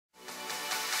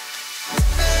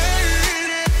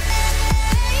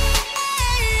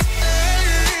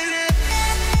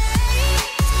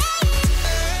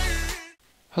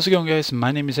How's it going, guys?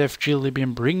 My name is FG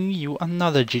Libioun, bringing you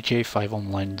another GTA 5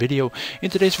 online video.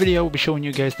 In today's video I will be showing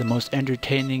you guys the most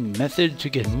entertaining method to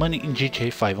get money in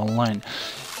GTA 5 online.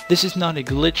 This is not a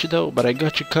glitch though, but I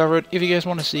got you covered. If you guys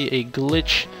want to see a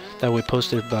glitch that we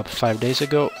posted about 5 days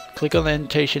ago, click on the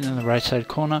annotation in the right side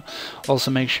corner. Also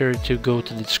make sure to go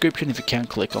to the description if you can't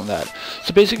click on that.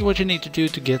 So basically what you need to do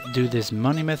to do this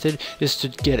money method is to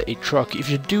get a truck. If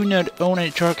you do not own a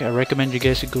truck, I recommend you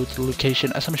guys to go to the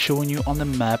location as I'm showing you on the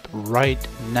map right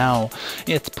now.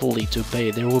 It's Polito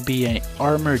Bay. There will be an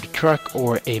armored truck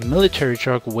or a military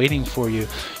truck waiting for you. You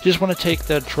just want to take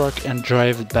that truck and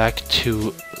drive it back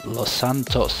to Los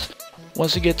Santos.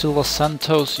 Once you get to Los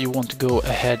Santos, you want to go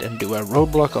ahead and do a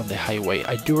roadblock on the highway.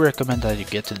 I do recommend that you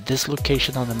get to this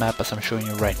location on the map as I'm showing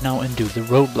you right now and do the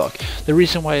roadblock. The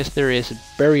reason why is there is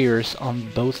barriers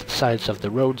on both sides of the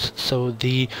roads, so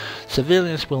the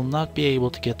civilians will not be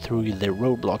able to get through the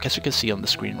roadblock, as you can see on the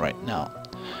screen right now.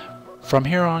 From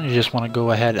here on, you just want to go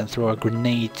ahead and throw a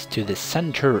grenade to the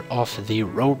center of the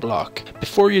roadblock.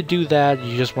 Before you do that,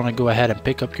 you just want to go ahead and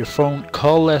pick up your phone,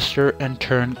 call Lester, and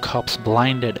turn cops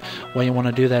blinded. Why you want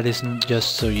to do that isn't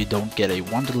just so you don't get a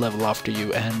wanted level after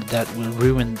you, and that will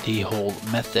ruin the whole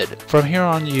method. From here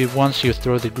on, once you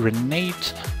throw the grenade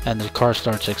and the car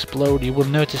starts to explode, you will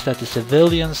notice that the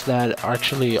civilians that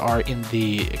actually are in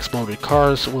the exploded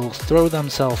cars will throw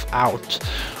themselves out,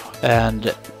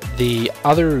 and the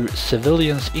other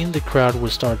civilians in the crowd will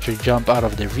start to jump out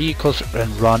of their vehicles and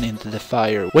run into the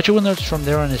fire. What you will notice from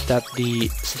there on is that the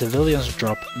civilians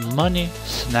drop money,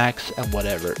 snacks, and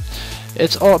whatever.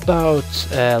 It's all about,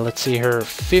 let's see here,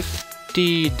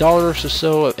 $50 or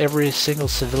so every single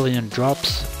civilian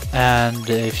drops. And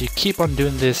if you keep on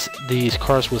doing this, these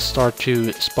cars will start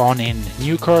to spawn in.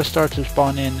 New cars start to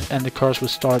spawn in, and the cars will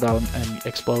start out and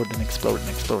explode and explode and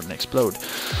explode and explode.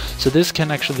 So this can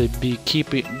actually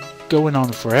keep it going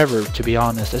on forever, to be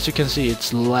honest. As you can see,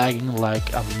 it's lagging like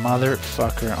a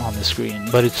motherfucker on the screen,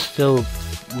 but it's still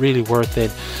really worth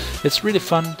it. It's really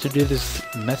fun to do this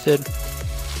method,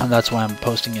 and that's why I'm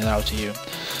posting it out to you.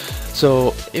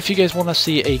 So if you guys want to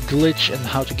see a glitch and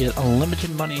how to get unlimited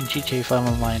money in GTA 5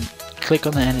 Online, click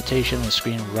on the annotation on the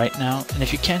screen right now. And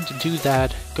if you can't do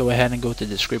that, go ahead and go to the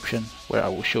description where I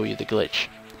will show you the glitch.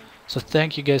 So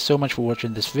thank you guys so much for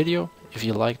watching this video. If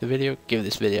you like the video, give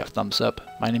this video a thumbs up.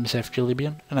 My name is FG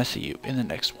Libioun, and I see you in the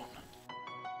next one.